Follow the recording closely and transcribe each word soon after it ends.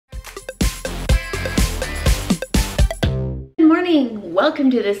morning,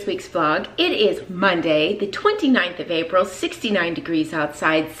 welcome to this week's vlog. It is Monday, the 29th of April, 69 degrees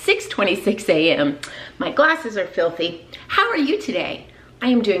outside, 6:26 a.m. My glasses are filthy. How are you today? I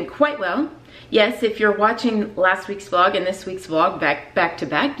am doing quite well. Yes, if you're watching last week's vlog and this week's vlog back to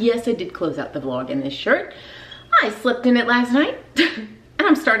back, yes, I did close out the vlog in this shirt. I slept in it last night. And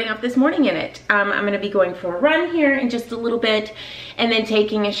I'm starting off this morning in it. I'm gonna be going for a run here in just a little bit and then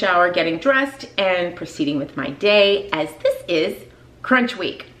taking a shower, getting dressed, and proceeding with my day as this is crunch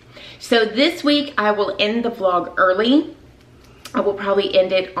week. So this week I will end the vlog early. I will probably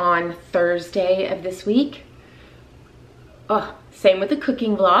end it on Thursday of this week. Oh, same with the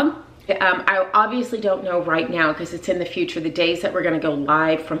cooking vlog. I obviously don't know right now because it's in the future, the days that we're gonna go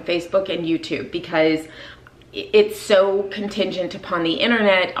live from Facebook and YouTube, because it's so contingent upon the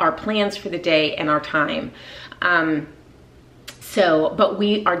internet, our plans for the day, and our time. But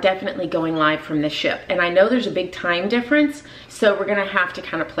we are definitely going live from the ship. And I know there's a big time difference, so we're gonna have to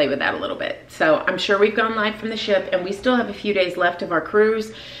kind of play with that a little bit. So I'm sure we've gone live from the ship and we still have a few days left of our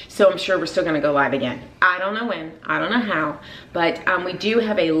cruise, so I'm sure we're still gonna go live again. I don't know when, I don't know how, but we do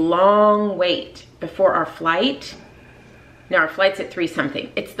have a long wait before our flight. Now our flight's at 3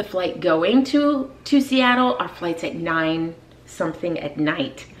 something. It's the flight going to Seattle. Our flight's at 9 something at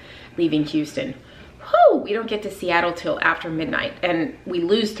night, leaving Houston. Whew, we don't get to Seattle till after midnight and we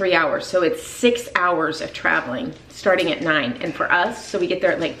lose 3 hours. So it's 6 hours of traveling starting at 9. And for us, so we get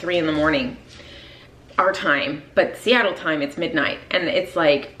there at like 3 in the morning, our time, but Seattle time, it's midnight. And it's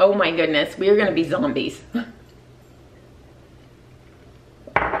like, oh my goodness, we are gonna be zombies.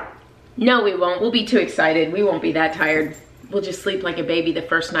 No, we won't. We'll be too excited. We won't be that tired. We'll just sleep like a baby the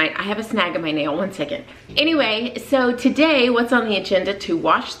first night. I have a snag in my nail, 1 second. Anyway, so today, what's on the agenda? To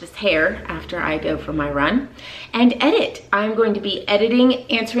wash this hair after I go for my run and edit. I'm going to be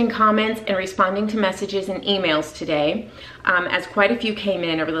editing, answering comments, and responding to messages and emails today, as quite a few came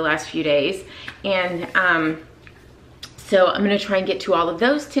in over the last few days. And so I'm gonna try and get to all of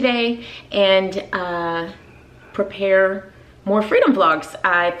those today and prepare more freedom vlogs.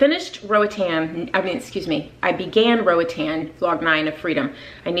 I finished Roatan, I began Roatan, vlog 9 of freedom.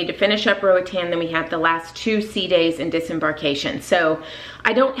 I need to finish up Roatan, then we have the last 2 sea days and disembarkation. So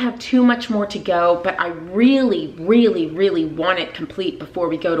I don't have too much more to go, but I really, really, really want it complete before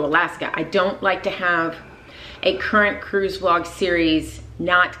we go to Alaska. I don't like to have a current cruise vlog series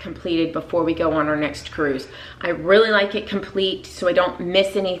not completed before we go on our next cruise. I really like it complete so I don't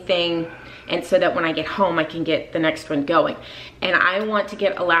miss anything, and so that when I get home I can get the next one going. And I want to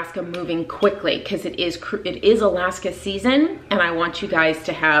get Alaska moving quickly because it is Alaska season and I want you guys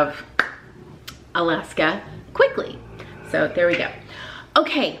to have Alaska quickly. So there we go.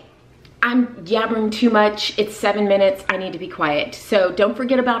 Okay, I'm yabbering too much. It's 7 minutes, I need to be quiet. So don't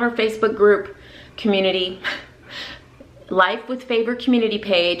forget about our Facebook group community. Life with Favor community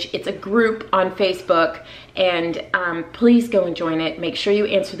page. It's a group on Facebook, and please go and join it. Make sure you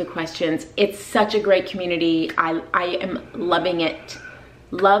answer the questions. It's such a great community. I am loving it.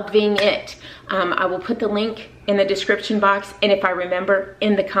 Loving it. I will put the link in the description box, and if I remember,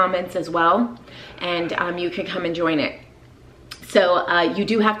 in the comments as well, and you can come and join it. So you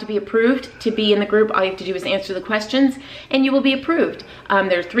do have to be approved to be in the group. All you have to do is answer the questions and you will be approved.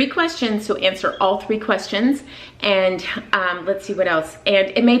 There are 3 questions, so answer all 3 questions. And let's see what else. And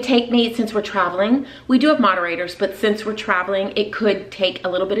it may take me, since we're traveling, we do have moderators, but since we're traveling, it could take a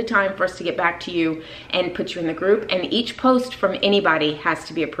little bit of time for us to get back to you and put you in the group. And each post from anybody has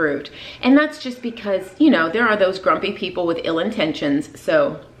to be approved. And that's just because, you know, there are those grumpy people with ill intentions.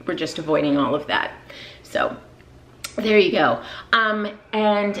 So we're just avoiding all of that. So there you go.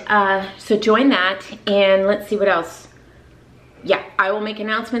 So join that, and let's see what else. Yeah, I will make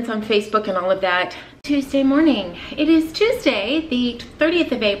announcements on Facebook and all of that. Tuesday morning. It is Tuesday, the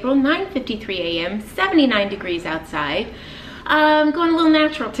 30th of April, 9:53 a.m., 79 degrees outside. I'm going a little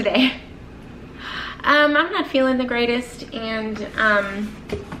natural today. I'm not feeling the greatest, and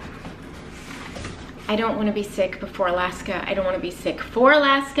I don't want to be sick before Alaska. I don't want to be sick for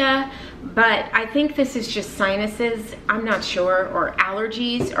Alaska, but I think this is just sinuses. I'm not sure, or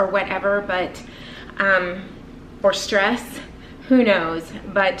allergies or whatever, but, or stress, who knows,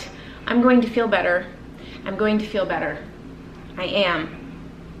 but I'm going to feel better. I'm going to feel better. I am.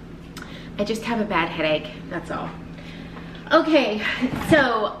 I just have a bad headache, that's all. Okay,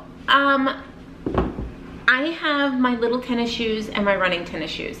 so, I have my little tennis shoes and my running tennis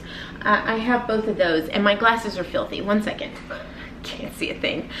shoes. I have both of those, and my glasses are filthy. 1 second. Can't see a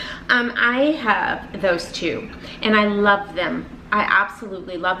thing. I have those 2, and I love them. I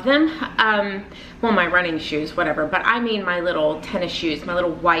absolutely love them. Well, my running shoes, whatever, but I mean my little tennis shoes, my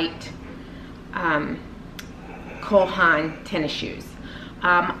little white Cole Haan tennis shoes.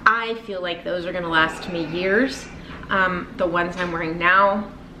 I feel like those are gonna last me years. The ones I'm wearing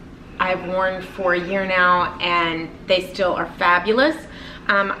now, I've worn for a year now and they still are fabulous.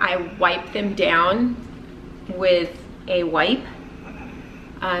 I wipe them down with a wipe,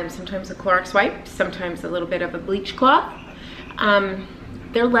 sometimes a Clorox wipe, sometimes a little bit of a bleach cloth.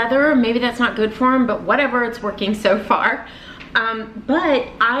 They're leather, maybe that's not good for them, but whatever, it's working so far. But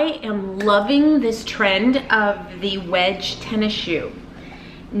I am loving this trend of the wedge tennis shoe.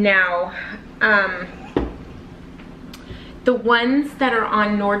 Now, the ones that are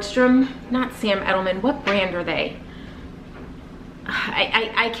on Nordstrom, not Sam Edelman, what brand are they?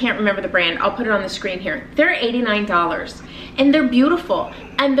 I can't remember the brand. I'll put it on the screen here. They're $89 and they're beautiful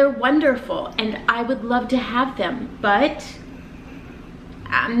and they're wonderful and I would love to have them, but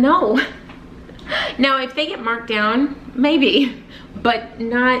no. Now if they get marked down, maybe, but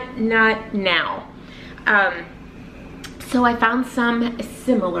not now. So I found some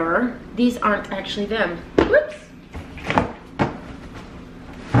similar. These aren't actually them. Whoops.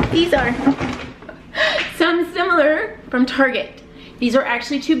 These are some similar from Target. These are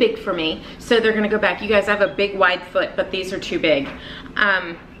actually too big for me, so they're gonna go back. You guys, I have a big wide foot, but these are too big.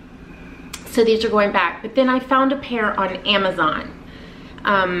 So these are going back. But then I found a pair on Amazon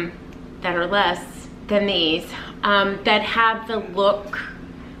that are less than these, that have the look,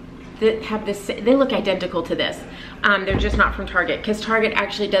 that have this, they look identical to this. They're just not from Target, because Target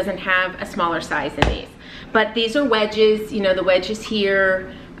actually doesn't have a smaller size in these. But these are wedges, you know, the wedge is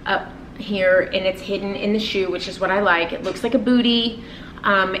here, up here, and it's hidden in the shoe, which is what I like. It looks like a booty,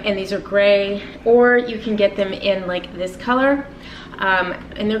 and these are gray, or you can get them in like this color,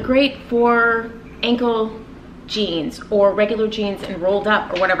 and they're great for ankle jeans or regular jeans and rolled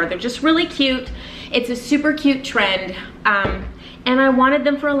up or whatever. They're just really cute. It's a super cute trend, and I wanted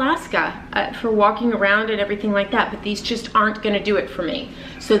them for Alaska, for walking around and everything like that, but these just aren't gonna do it for me,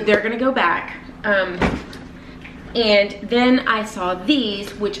 so they're gonna go back. And then I saw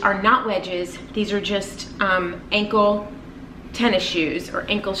these, which are not wedges. These are just ankle tennis shoes or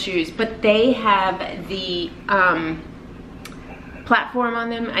ankle shoes, but they have the platform on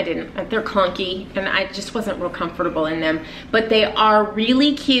them. They're clunky and I just wasn't real comfortable in them, but they are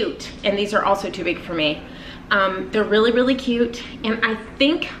really cute, and these are also too big for me. They're really, really cute, and I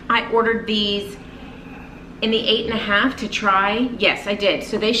think I ordered these in the 8.5 to try. Yes, I did.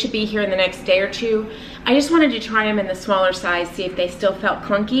 So they should be here in the next day or two. I just wanted to try them in the smaller size, see if they still felt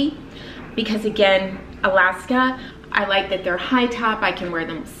clunky, because again, Alaska, I like that they're high top. I can wear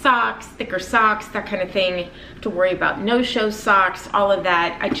them with socks, thicker socks, that kind of thing, to worry about no-show socks, all of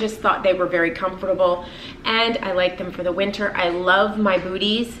that. I just thought they were very comfortable, and I like them for the winter. I love my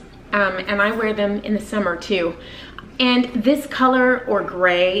booties, and I wear them in the summer too. And this color, or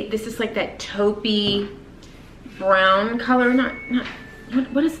gray, this is like that taupey brown color,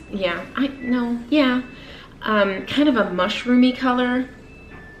 what is, yeah, kind of a mushroomy color.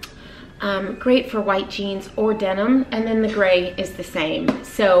 Great for white jeans or denim, and then the gray is the same.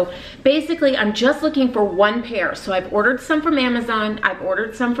 So basically I'm just looking for one pair. So I've ordered some from Amazon, I've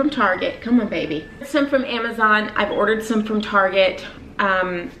ordered some from Target, come on baby. Some from Amazon, I've ordered some from Target,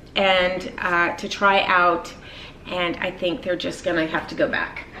 to try out, and I think they're just gonna have to go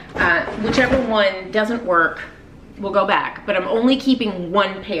back. Whichever one doesn't work, we'll go back, but I'm only keeping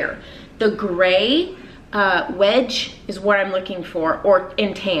one pair. The gray wedge is what I'm looking for, or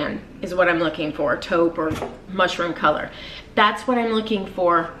in tan is what I'm looking for, taupe or mushroom color. That's what I'm looking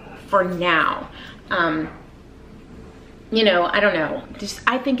for now. You know, I don't know, just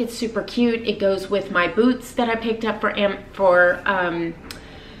I think it's super cute. It goes with my boots that I picked up for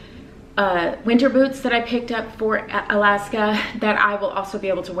winter boots that I picked up for Alaska, that I will also be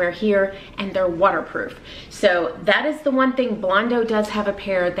able to wear here, and they're waterproof. So that is the one thing. Blondo does have a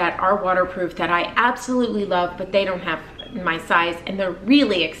pair that are waterproof that I absolutely love, but they don't have my size, and they're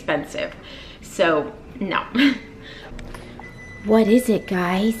really expensive. So no. What is it,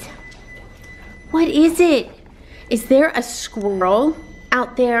 guys? What is it? Is there a squirrel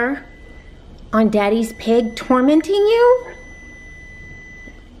out there on Daddy's pig tormenting you?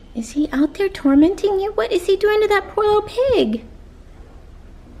 Is he out there tormenting you? What is he doing to that poor little pig?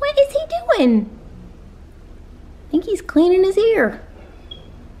 What is he doing? I think he's cleaning his ear.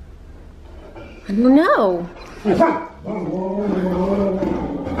 I don't know.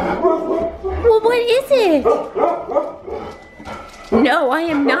 Well, what is it? No, I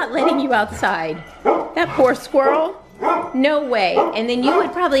am not letting you outside. That poor squirrel. No way. And then you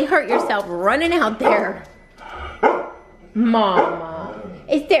would probably hurt yourself running out there. Mama.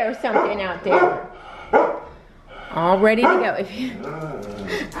 Is there something out there? All ready to go.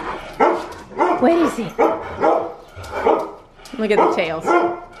 What is it? Look at the tails.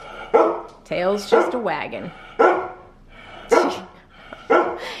 Tail's just a wagon.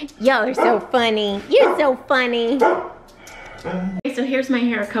 Y'all are so funny. You're so funny. Okay, so here's my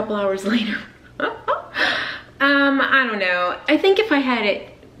hair a couple hours later. I don't know. I think if I had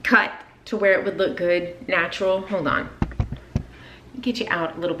it cut to where it would look good, natural, hold on. Get you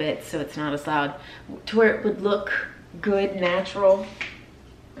out a little bit so it's not as loud. To where it would look good, natural.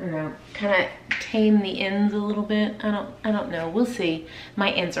 I don't know, kind of tame the ends a little bit. I don't know, we'll see.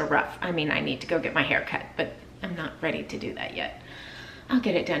 My ends are rough. I mean, I need to go get my hair cut, but I'm not ready to do that yet. I'll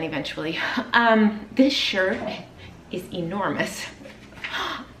get it done eventually. This shirt is enormous.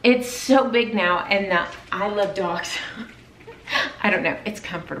 It's so big now, and I love dogs. I don't know, it's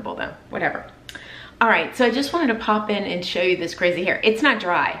comfortable though, whatever. All right, so I just wanted to pop in and show you this crazy hair. It's not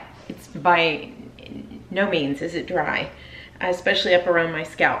dry. It's by no means is it dry, especially up around my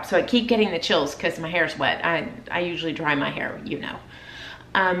scalp. So I keep getting the chills because my hair's wet. I usually dry my hair, you know.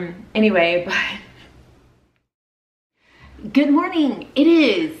 Anyway, but good morning. It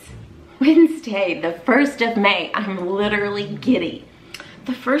is Wednesday, the 1st of May. I'm literally giddy.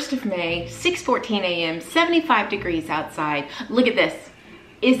 The 1st of May, 6:14 a.m., 75 degrees outside. Look at this.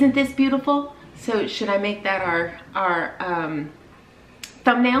 Isn't this beautiful? So should I make that our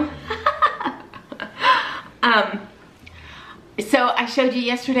thumbnail? So I showed you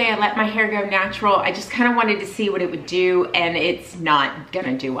yesterday, I let my hair go natural. I just kind of wanted to see what it would do, and it's not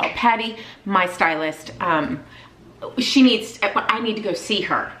gonna do well. Patty, my stylist, I need to go see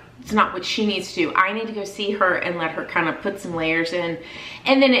her. It's not what she needs to do. I need to go see her and let her kind of put some layers in,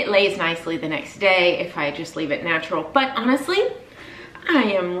 and then it lays nicely the next day if I just leave it natural. But honestly, I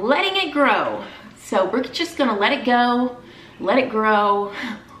am letting it grow. So we're just gonna let it go, let it grow,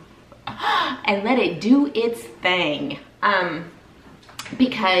 and let it do its thing.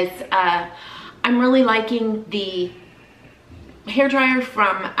 Because I'm really liking the hairdryer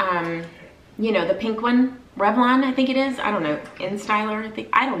from, you know, the pink one, Revlon, I think it is. I don't know, InStyler,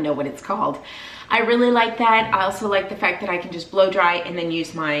 I don't know what it's called. I really like that. I also like the fact that I can just blow dry and then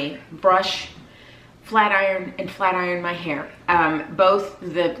use my brush, flat iron my hair. Both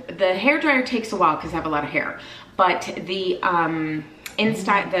the hairdryer takes a while because I have a lot of hair, but the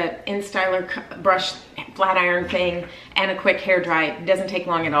InStyler brush flat iron thing and a quick hair dry doesn't take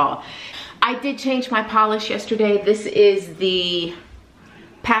long at all. I did change my polish yesterday. This is the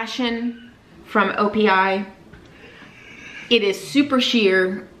Passion from OPI. It is super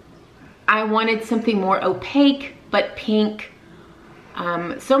sheer. I wanted something more opaque but pink. So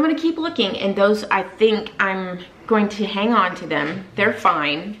I'm gonna keep looking, and those, I think I'm going to hang on to them. They're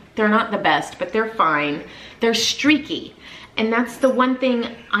fine. They're not the best, but they're fine. They're streaky. And that's the one thing,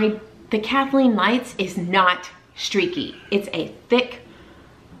 the Kathleen Lights is not streaky. It's a thick,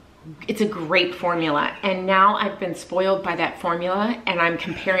 it's a great formula. And now I've been spoiled by that formula, and I'm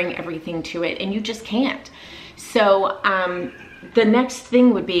comparing everything to it, and you just can't. So the next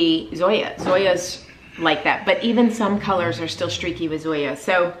thing would be Zoya. Zoya's like that, but even some colors are still streaky with Zoya.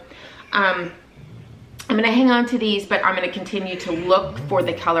 So I'm gonna hang on to these, but I'm gonna continue to look for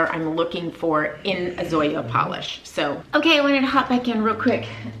the color I'm looking for in a Zoya polish. So, okay, I wanted to hop back in real quick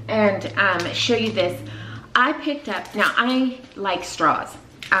and show you this. I picked up, now I like straws.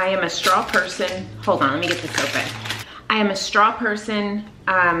 I am a straw person. Hold on, let me get this open. I am a straw person,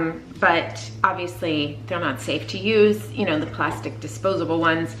 but obviously they're not safe to use, you know, the plastic disposable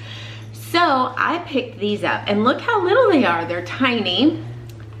ones. So I picked these up, and look how little they are. They're tiny.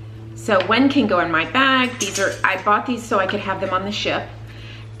 So one can go in my bag. These are, I bought these so I could have them on the ship.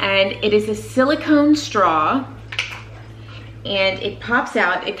 And it is a silicone straw, and it pops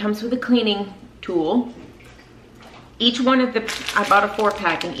out. It comes with a cleaning tool. Each one of the, I bought a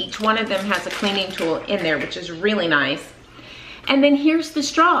 4-pack, and each one of them has a cleaning tool in there, which is really nice. And then here's the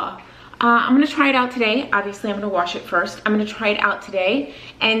straw. I'm gonna try it out today. Obviously, I'm gonna wash it first. I'm gonna try it out today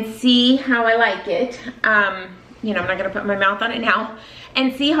and see how I like it. You know, I'm not gonna put my mouth on it now,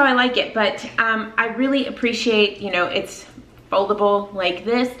 and see how I like it. But I really appreciate, you know, it's foldable like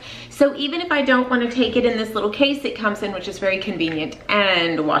this. So even if I don't want to take it in this little case it comes in, which is very convenient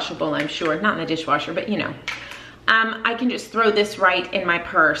and washable, I'm sure, not in the dishwasher, but you know, I can just throw this right in my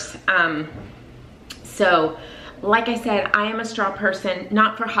purse. So like I said, I am a straw person,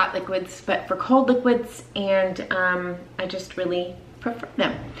 not for hot liquids, but for cold liquids, and I just really prefer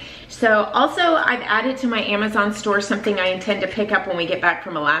them. So also, I've added to my Amazon store something I intend to pick up when we get back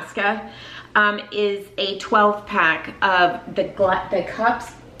from Alaska, is a 12-pack of the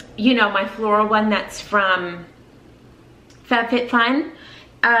cups. You know, my floral one that's from FABFITFUN.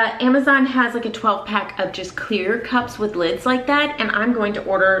 Amazon has like a 12-pack of just clear cups with lids like that, and I'm going to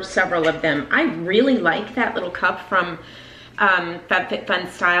order several of them. I really like that little cup from FABFITFUN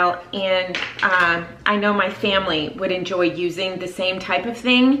style, and I know my family would enjoy using the same type of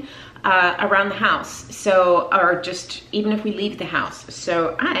thing around the house, so, or just even if we leave the house.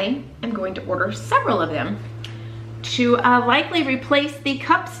 So I am going to order several of them to likely replace the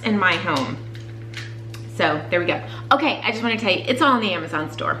cups in my home. So there we go. Okay, I just want to tell you, it's all in the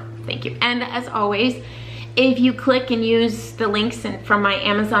Amazon store. Thank you. And as always, if you click and use the links from my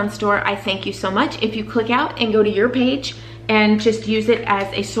Amazon store, I thank you so much. If you click out and go to your page and just use it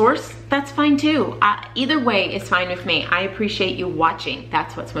as a source, that's fine too. Either way is fine with me. I appreciate you watching.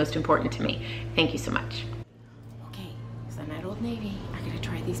 That's what's most important to me. Thank you so much. Okay, so I'm at Old Navy. I gotta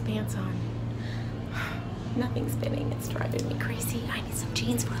try these pants on. Nothing's fitting. It's driving me crazy. I need some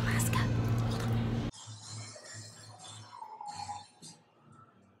jeans for Alaska. Hold on.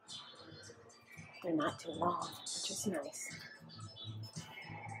 They're not too long, which is nice.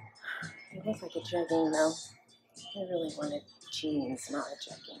 They look like a jegging though. I really wanted jeans, not a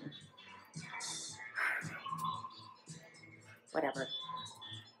jegging. Whatever.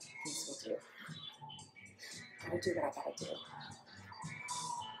 These will do. Gotta do what I gotta do.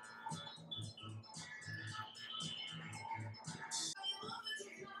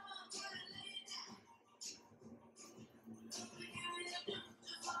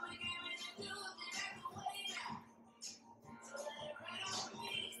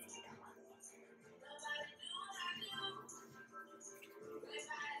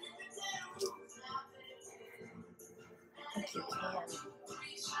 I think you can.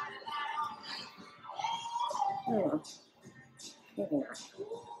 Oh, maybe not.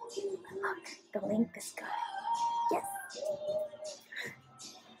 Look, the length is good. Yes.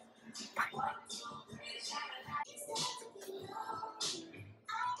 Finally.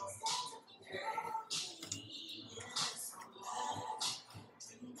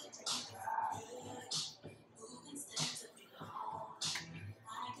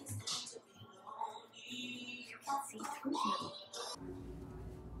 You can see through them.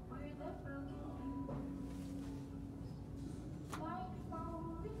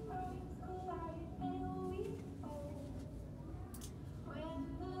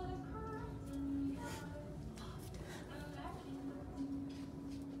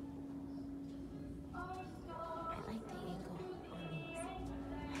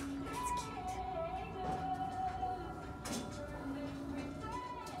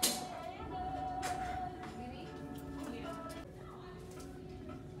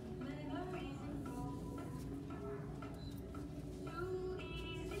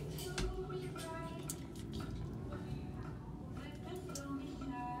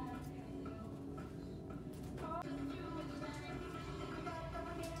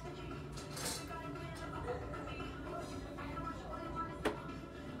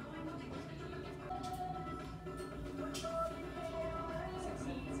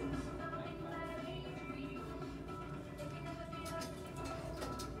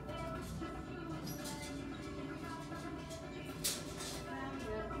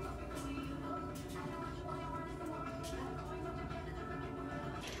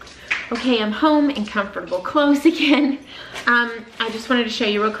 Okay, I'm home in comfortable clothes again. I just wanted to show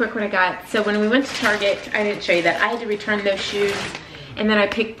you real quick what I got. So when we went to Target, I didn't show you that. I had to return those shoes, and then I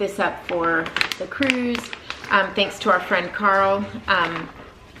picked this up for the cruise, thanks to our friend Carl.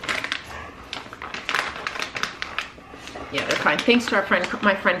 Yeah, they're fine. Thanks to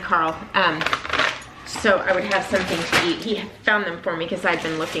my friend Carl. So I would have something to eat. He found them for me because I'd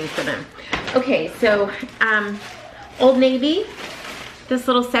been looking for them. Okay, so Old Navy. This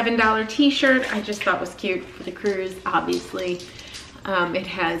little $7 t-shirt I just thought was cute for the cruise, obviously. It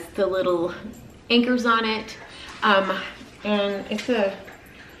has the little anchors on it. And it's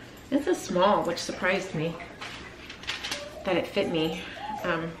a small, which surprised me that it fit me.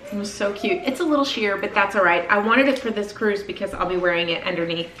 It was so cute. It's a little sheer, but that's all right. I wanted it for this cruise because I'll be wearing it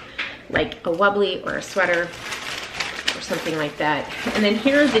underneath like a wubbly or a sweater or something like that. And then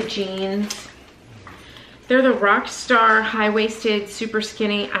here are the jeans. They're the Rockstar high-waisted, super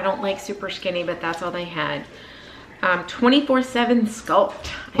skinny. I don't like super skinny, but that's all they had. 24/7 sculpt.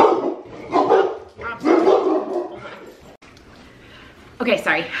 Okay,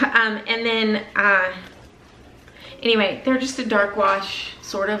 sorry. And then, anyway, they're just a dark wash,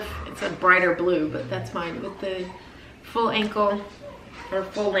 sort of. It's a brighter blue, but that's fine. With the full ankle, or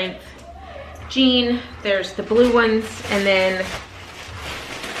full length jean. There's the blue ones, and then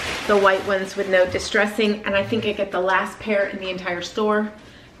the white ones with no distressing. And I think I get the last pair in the entire store.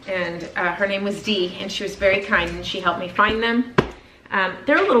 And her name was Dee, and she was very kind, and she helped me find them.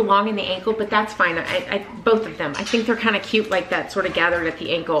 They're a little long in the ankle, but that's fine. Both of them. I think they're kind of cute like that, sort of gathered at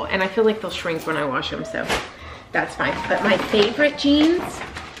the ankle, and I feel like they'll shrink when I wash them, so that's fine. But my favorite jeans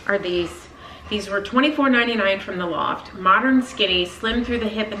are these. These were $24.99 from the Loft. Modern skinny, slim through the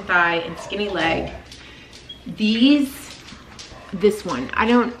hip and thigh, and skinny leg. This one, I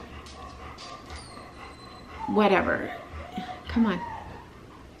don't, whatever. Come on.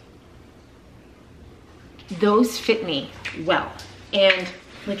 Those fit me well. And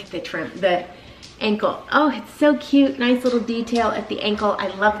look at the trim, the ankle. Oh, it's so cute. Nice little detail at the ankle. I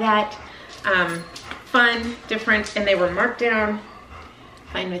love that. Fun, different, and they were marked down.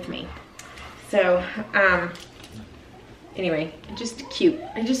 Fine with me. So, anyway, just cute.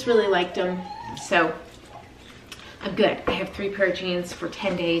 I just really liked them. So, I'm good. I have 3 pair of jeans for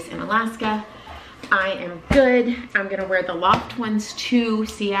 10 days in Alaska. I am good. I'm gonna wear the Loft ones to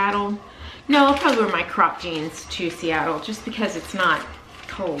Seattle. No, I'll probably wear my crop jeans to Seattle just because it's not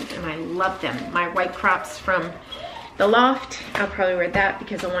cold and I love them. My white crops from the Loft, I'll probably wear that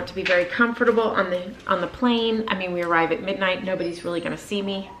because I want to be very comfortable on the plane. I mean, we arrive at midnight. Nobody's really gonna see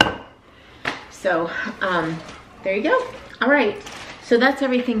me. So, there you go. All right, so that's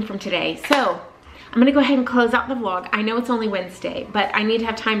everything from today. So, I'm gonna go ahead and close out the vlog. I know it's only Wednesday, but I need to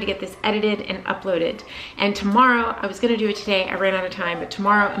have time to get this edited and uploaded. And tomorrow, I was gonna do it today, I ran out of time, but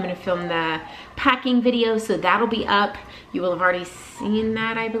tomorrow I'm gonna film the packing video, so that'll be up. You will have already seen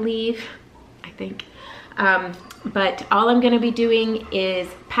that, I believe, I think. But all I'm gonna be doing is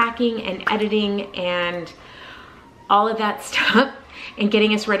packing and editing and all of that stuff and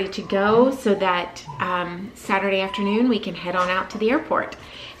getting us ready to go so that Saturday afternoon we can head on out to the airport.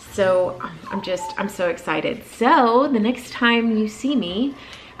 So I'm so excited. So the next time you see me,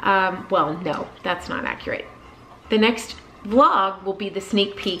 well, no, that's not accurate. The next vlog will be the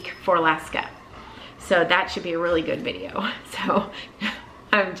sneak peek for Alaska. So that should be a really good video. So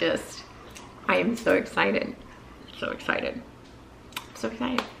I am so excited. So excited. So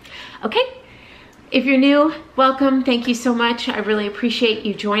excited. Okay. If you're new, welcome. Thank you so much. I really appreciate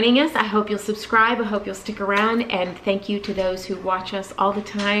you joining us. I hope you'll subscribe. I hope you'll stick around. And thank you to those who watch us all the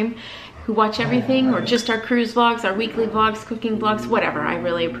time, who watch everything, or just our cruise vlogs, our weekly vlogs, cooking vlogs, whatever. I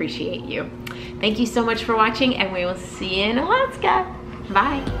really appreciate you. Thank you so much for watching, and we will see you in Alaska.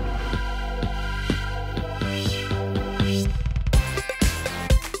 Bye.